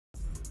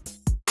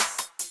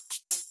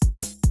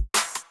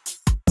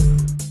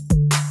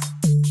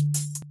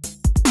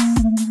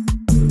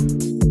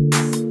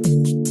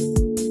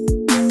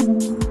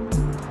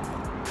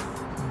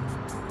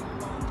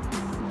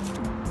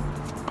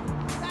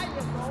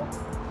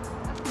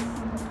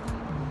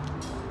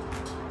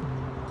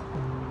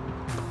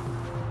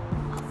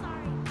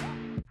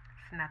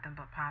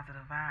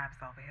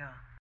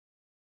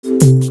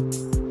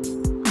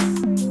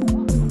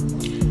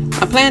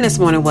My plan this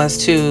morning was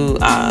to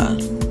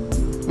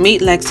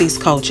meet Lexi's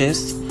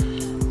coaches,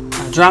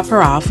 drop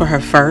her off for her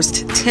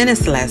first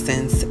tennis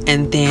lessons,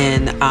 and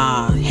then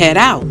head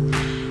out.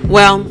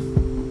 Well,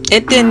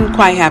 it didn't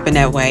quite happen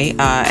that way.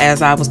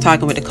 As I was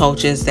talking with the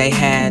coaches, they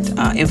had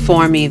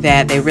informed me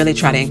that they really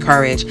try to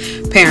encourage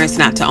parents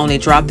not to only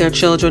drop their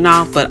children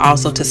off, but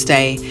also to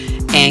stay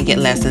and get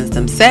lessons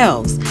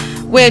themselves.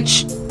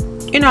 Which,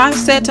 I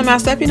said to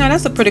myself,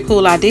 that's a pretty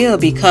cool idea,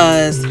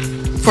 because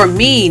for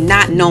me,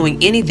 not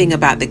knowing anything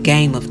about the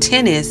game of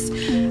tennis,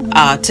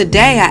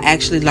 today I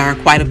actually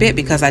learned quite a bit,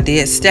 because I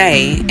did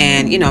stay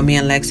and, me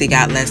and Lexi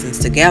got lessons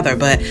together.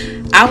 But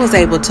I was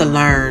able to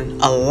learn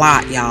a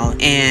lot, y'all.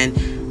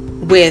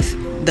 And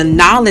with the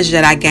knowledge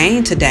that I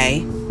gained today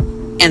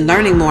and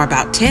learning more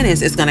about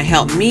tennis, is going to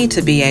help me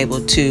to be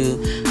able to,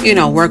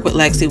 work with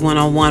Lexi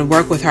one-on-one,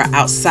 work with her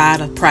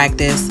outside of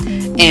practice,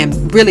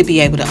 and really be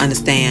able to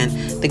understand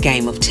the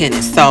game of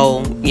tennis.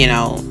 So,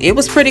 it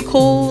was pretty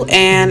cool.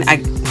 And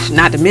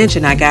not to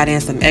mention, I got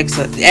in some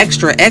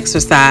extra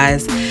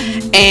exercise,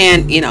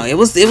 and, it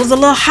was a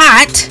little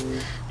hot,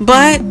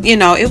 but,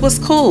 it was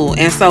cool.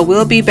 And so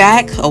we'll be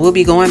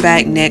going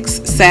back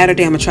next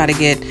Saturday. I'm going to try to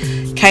get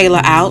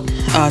Kayla out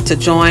to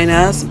join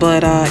us.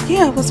 But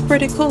yeah, it was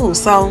pretty cool.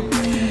 So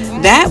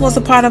that was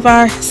a part of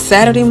our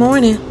Saturday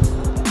morning.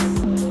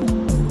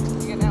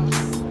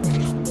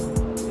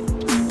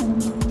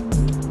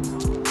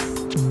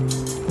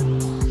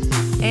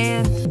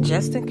 And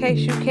just in case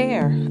you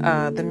care,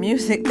 the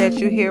music that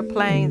you hear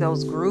playing,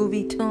 those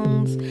groovy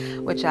tunes,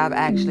 which I've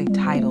actually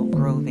titled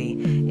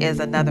Groovy, is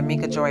another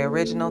Mika Joy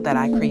original that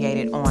I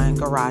created on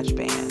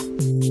GarageBand.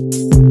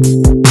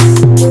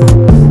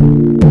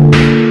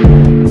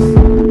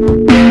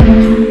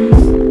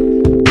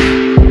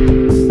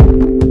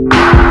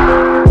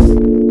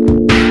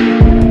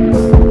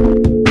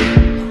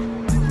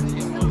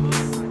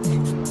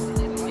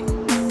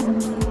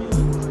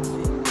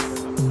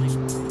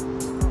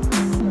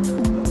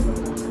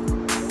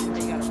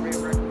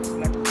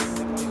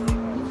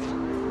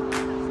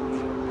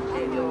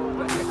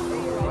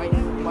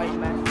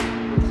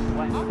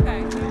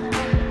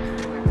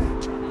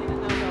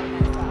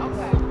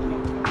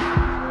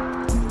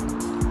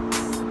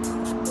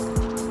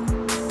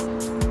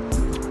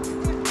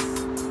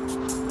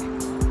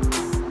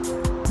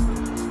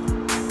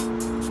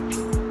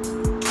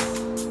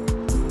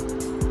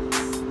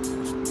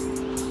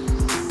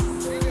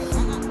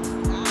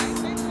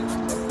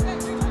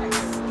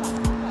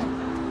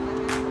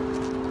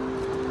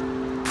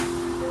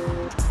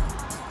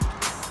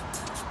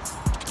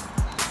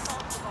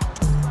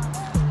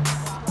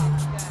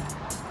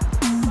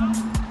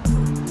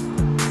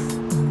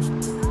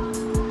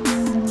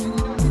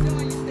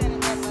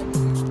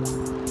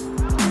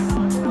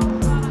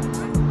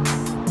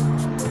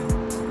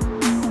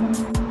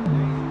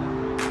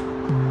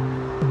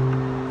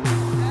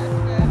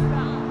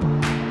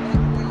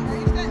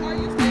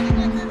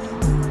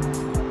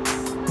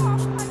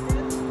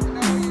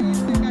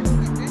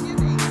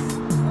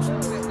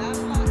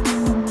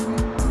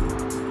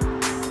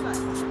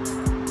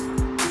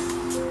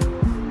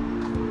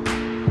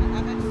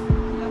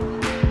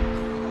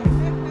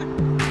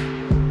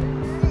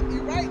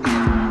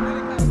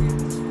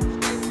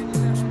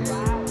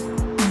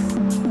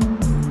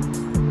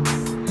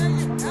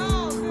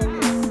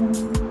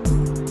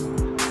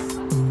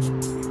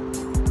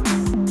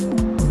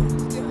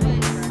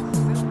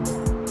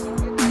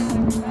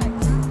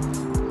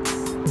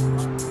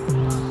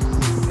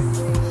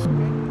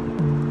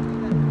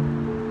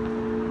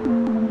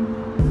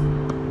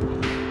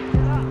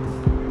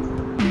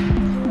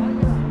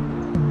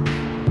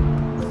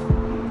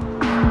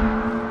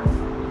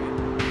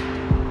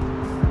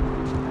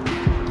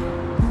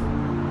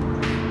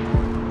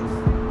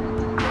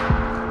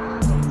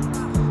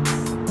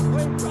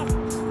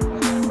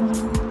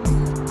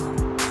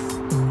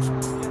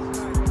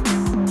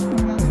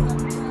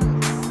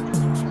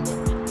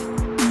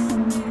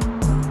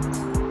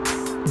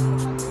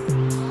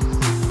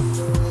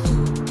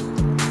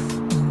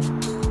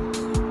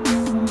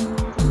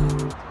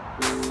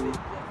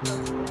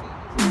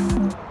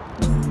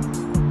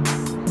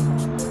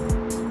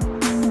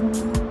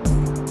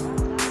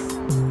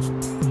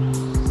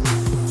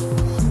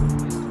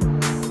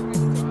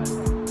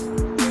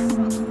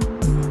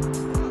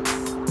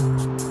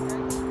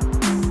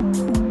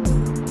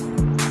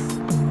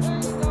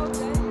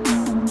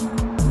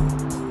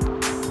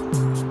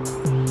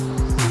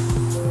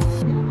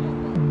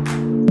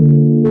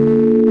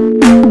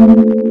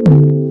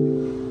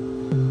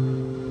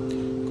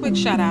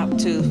 Shout out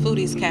to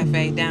Foodie's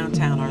Cafe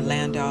downtown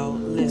Orlando.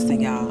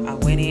 Listen, y'all, I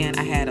went in,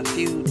 I had a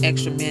few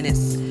extra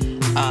minutes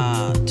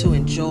to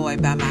enjoy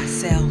by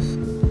myself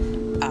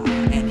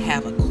and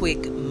have a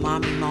quick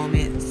mommy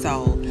moment.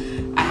 So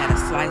I had a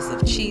slice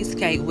of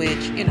cheesecake,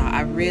 which,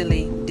 I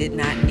really did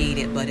not need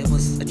it, but it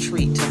was a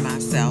treat to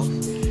myself.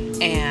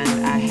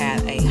 And I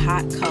had a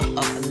hot cup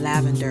of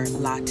lavender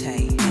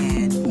latte.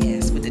 And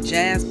yes, with the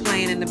jazz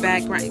playing in the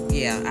background,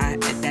 yeah,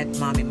 that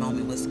mommy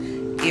moment was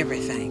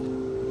everything.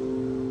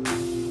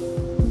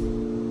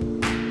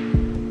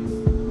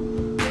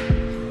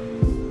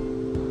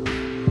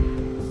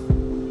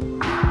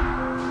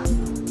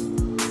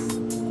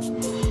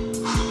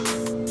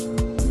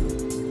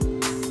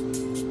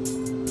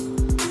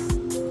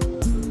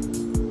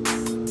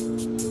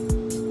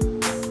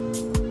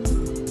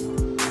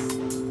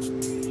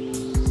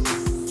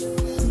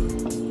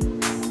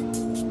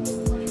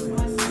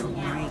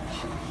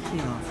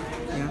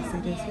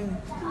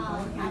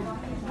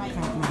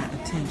 Caught my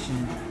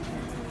attention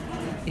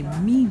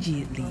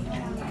immediately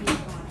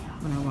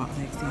when I walked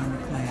Lexi into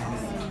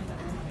class,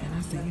 and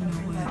I said, you know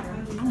what,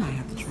 I might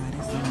have to try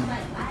this on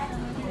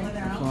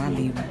before I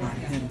leave about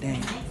here today.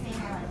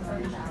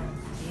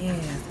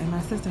 Yes, and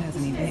my sister has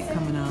an event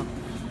coming up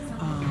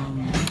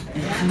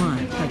next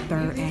month, her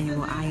 3rd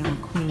annual I Am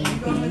Queen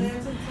Bee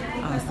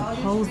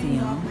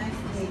symposium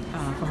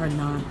for her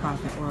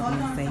nonprofit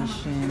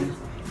organization.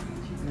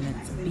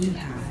 It's a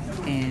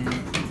beehive, and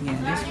yeah,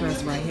 this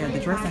dress right here, the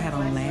dress I had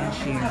on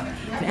last year,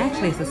 and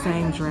actually it's the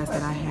same dress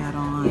that I had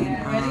on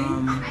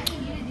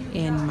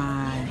in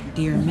my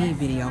Dear Me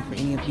video. For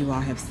any of you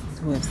all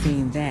who have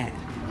seen that,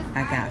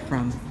 I got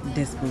from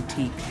this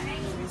boutique.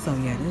 So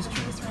yeah, this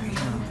dress right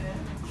here,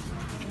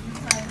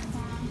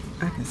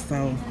 I can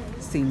so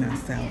see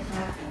myself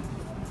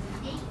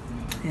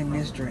in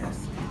this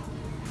dress.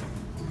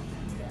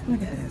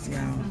 Look at this,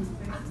 y'all.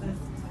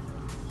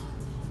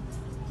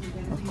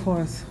 Of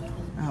course,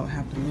 I would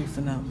have to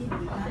loosen up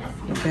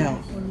the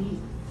belt.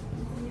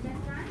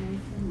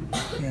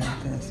 Yeah,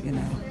 because, you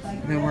know,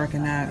 I've been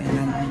working out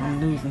and I'm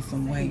losing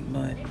some weight,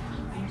 but,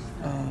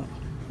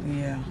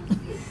 yeah.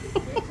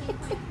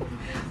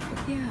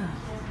 Yeah.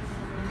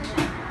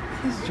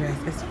 This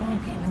dress is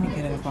funky. Let me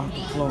get it up off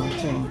the floor,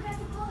 too.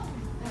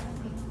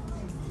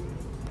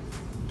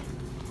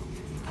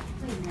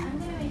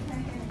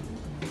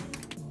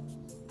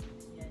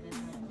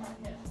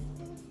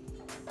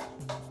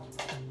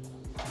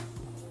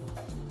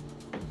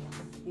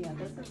 Yeah,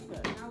 this is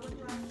good.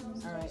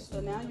 All right,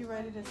 so now you're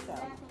ready to sew.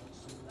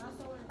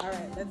 All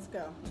right, let's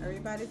go.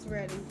 Everybody's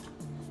ready.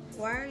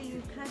 Why are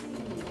you cutting?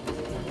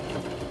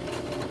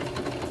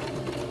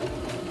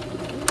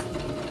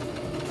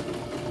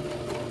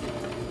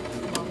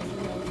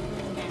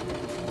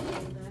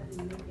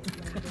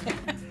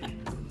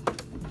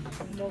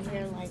 Over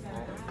here like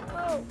that.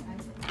 Oh.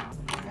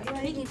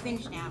 We can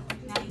finish now.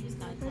 Now you just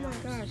gotta. Oh my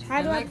gosh.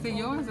 How do Alexa,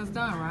 yours is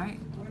done, right?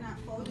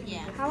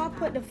 Yeah. How I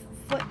put the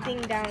foot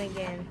thing down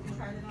again?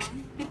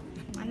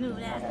 I knew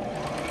that.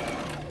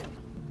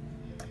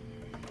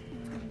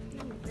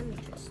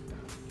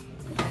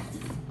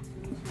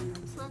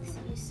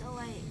 Lexi, so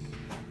like,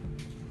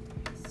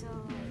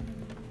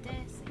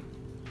 this.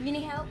 You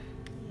need help?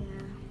 Yeah.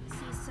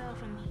 See, so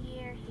from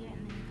here, and then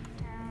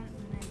down,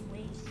 and then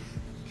wait.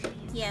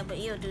 Yeah, but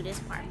you'll do this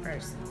part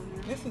first.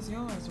 This is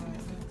yours,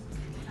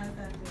 right?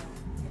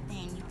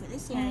 Then you put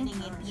this here, and then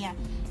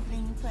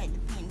then you put the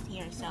pins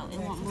here, so it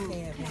won't move.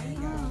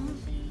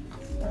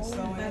 We're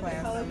sewing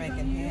class, we're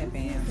making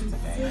headbands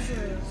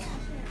today.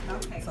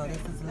 Okay. So this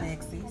is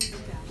Lexi,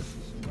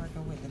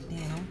 working with the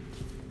denim.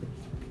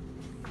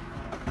 I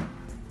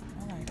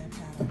like that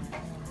pattern right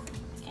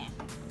there. Yeah.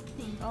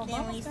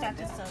 Then when you start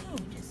to sew,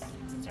 you just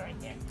it's right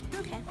there.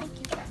 Okay, thank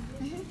you.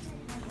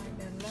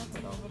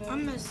 I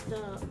messed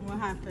up. What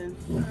happened?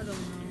 I don't know.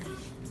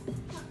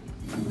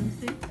 Let me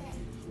see.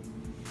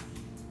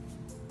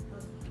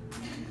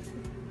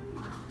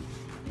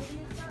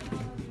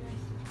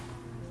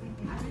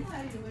 I can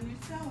tell you when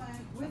you're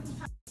sewing with the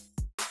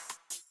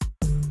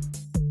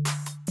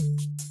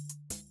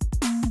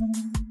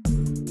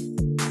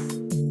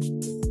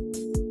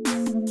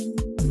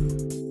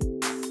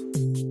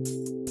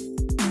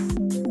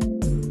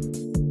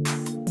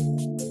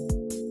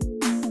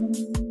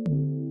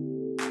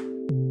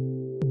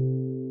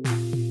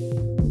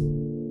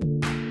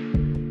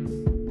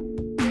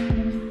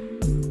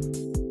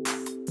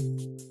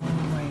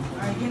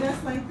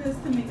like this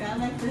to me. I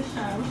like this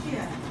shot. Where's she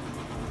at?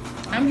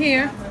 I'm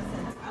here.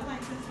 I like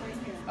this right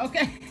here.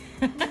 Okay.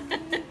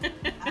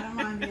 I don't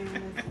mind being in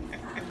this one.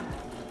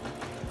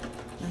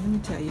 Now, let me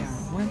tell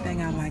y'all, one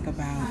thing I like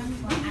about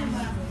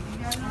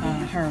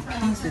her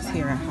pieces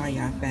here at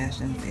Hayat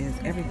Fashions is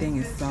everything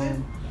is so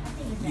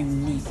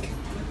unique.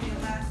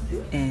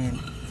 And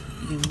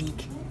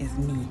unique is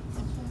me.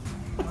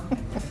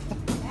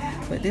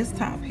 But this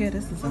top here,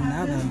 this is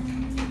another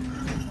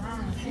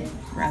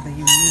rather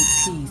unique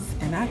piece,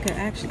 and I could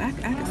actually, I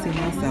could see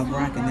myself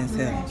rocking this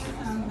here.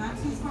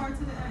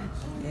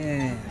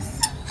 Yes.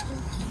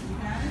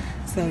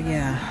 So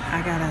yeah,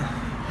 I gotta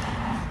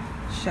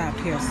shop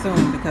here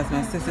soon because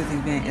my sister's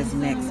event is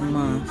next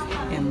month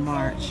in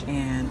March,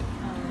 and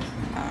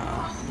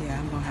yeah,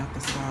 I'm gonna have to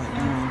start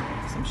doing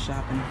some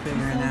shopping and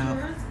figuring out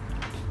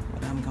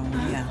what I'm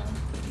gonna.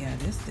 Yeah,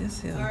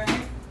 this here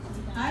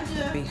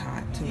will be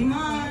hot too.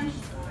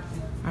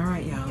 All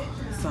right, y'all.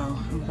 So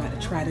I'm about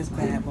to try this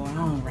bad boy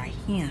on right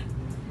here.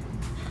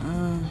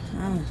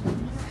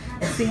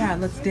 See how it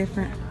looks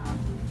different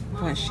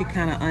once she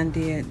kind of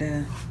undid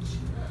the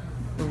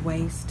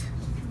waist.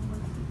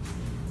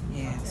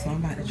 Yeah, so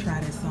I'm about to try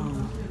this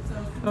on.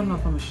 I don't know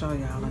if I'm gonna show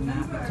y'all or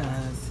not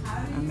because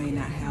I may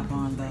not have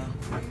on the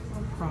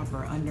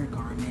proper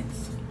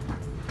undergarments.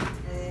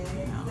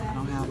 I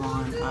don't have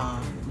on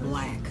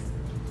black.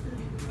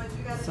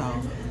 So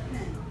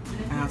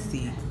I'll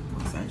see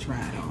once I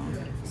try it on.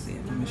 See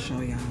if I'm gonna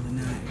show y'all or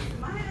not.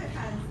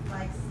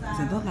 Cause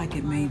it looks like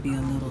it may be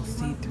a little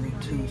see-through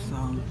too,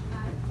 so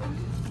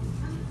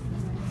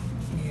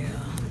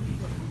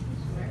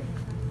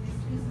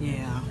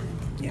yeah,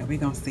 we're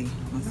gonna see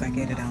once I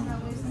get it on.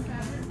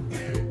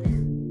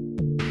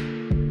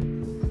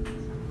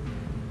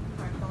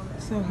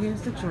 So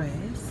here's the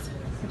dress.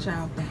 What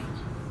y'all think?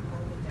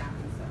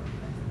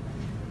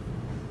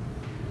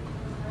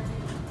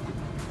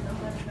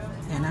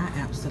 And I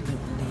absolutely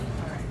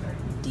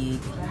dig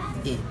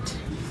it.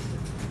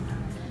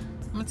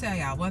 I'm gonna tell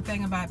y'all one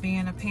thing about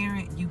being a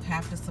parent: you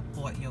have to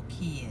support your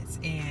kids.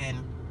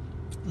 And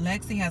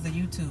Lexi has a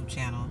YouTube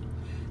channel.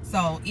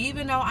 So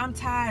even though I'm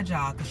tired,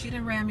 y'all, because she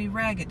done ran me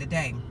ragged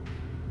today,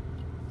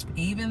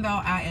 even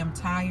though I am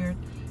tired,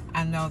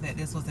 I know that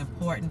this was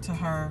important to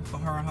her, for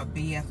her and her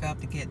BFF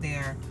to get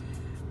their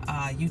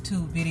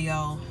YouTube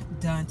video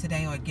done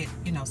today, or get,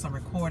 you know, some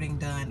recording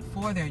done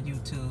for their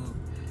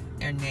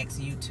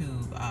next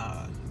YouTube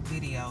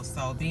video.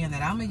 So being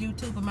that I'm a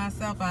YouTuber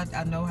myself,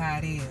 I know how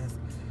it is.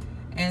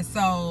 And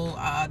so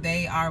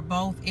they are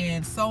both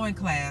in sewing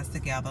class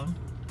together.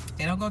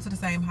 They don't go to the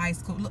same high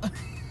school.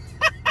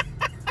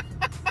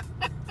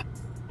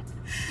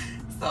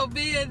 So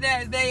being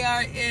that they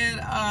are in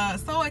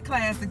sewing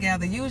class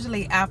together,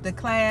 usually after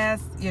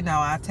class, you know,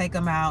 I take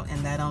them out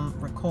and let them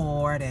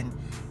record and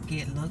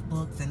get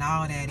lookbooks and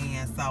all that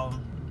in. So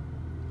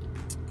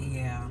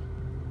yeah,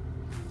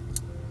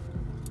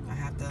 I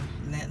have to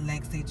let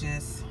Lexi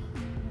just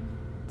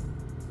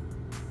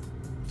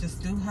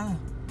do her.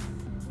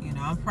 You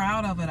know, I'm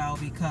proud of her though,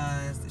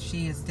 because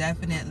she is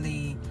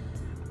definitely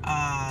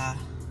not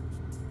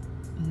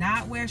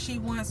where she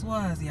once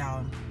was,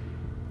 y'all.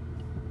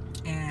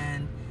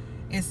 And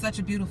it's such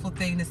a beautiful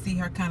thing to see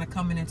her kind of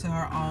coming into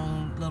her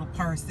own little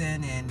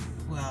person, and,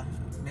 well,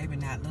 maybe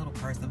not little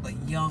person, but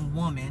young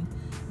woman,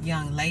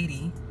 young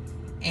lady,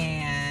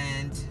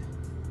 and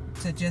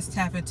to just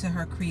tap into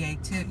her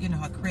creative, you know,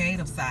 her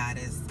creative side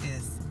is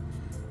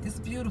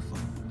beautiful.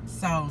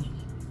 So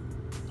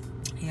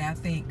yeah, I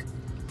think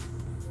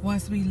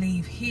once we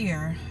leave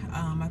here,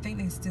 I think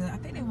they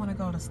want to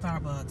go to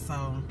Starbucks,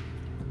 so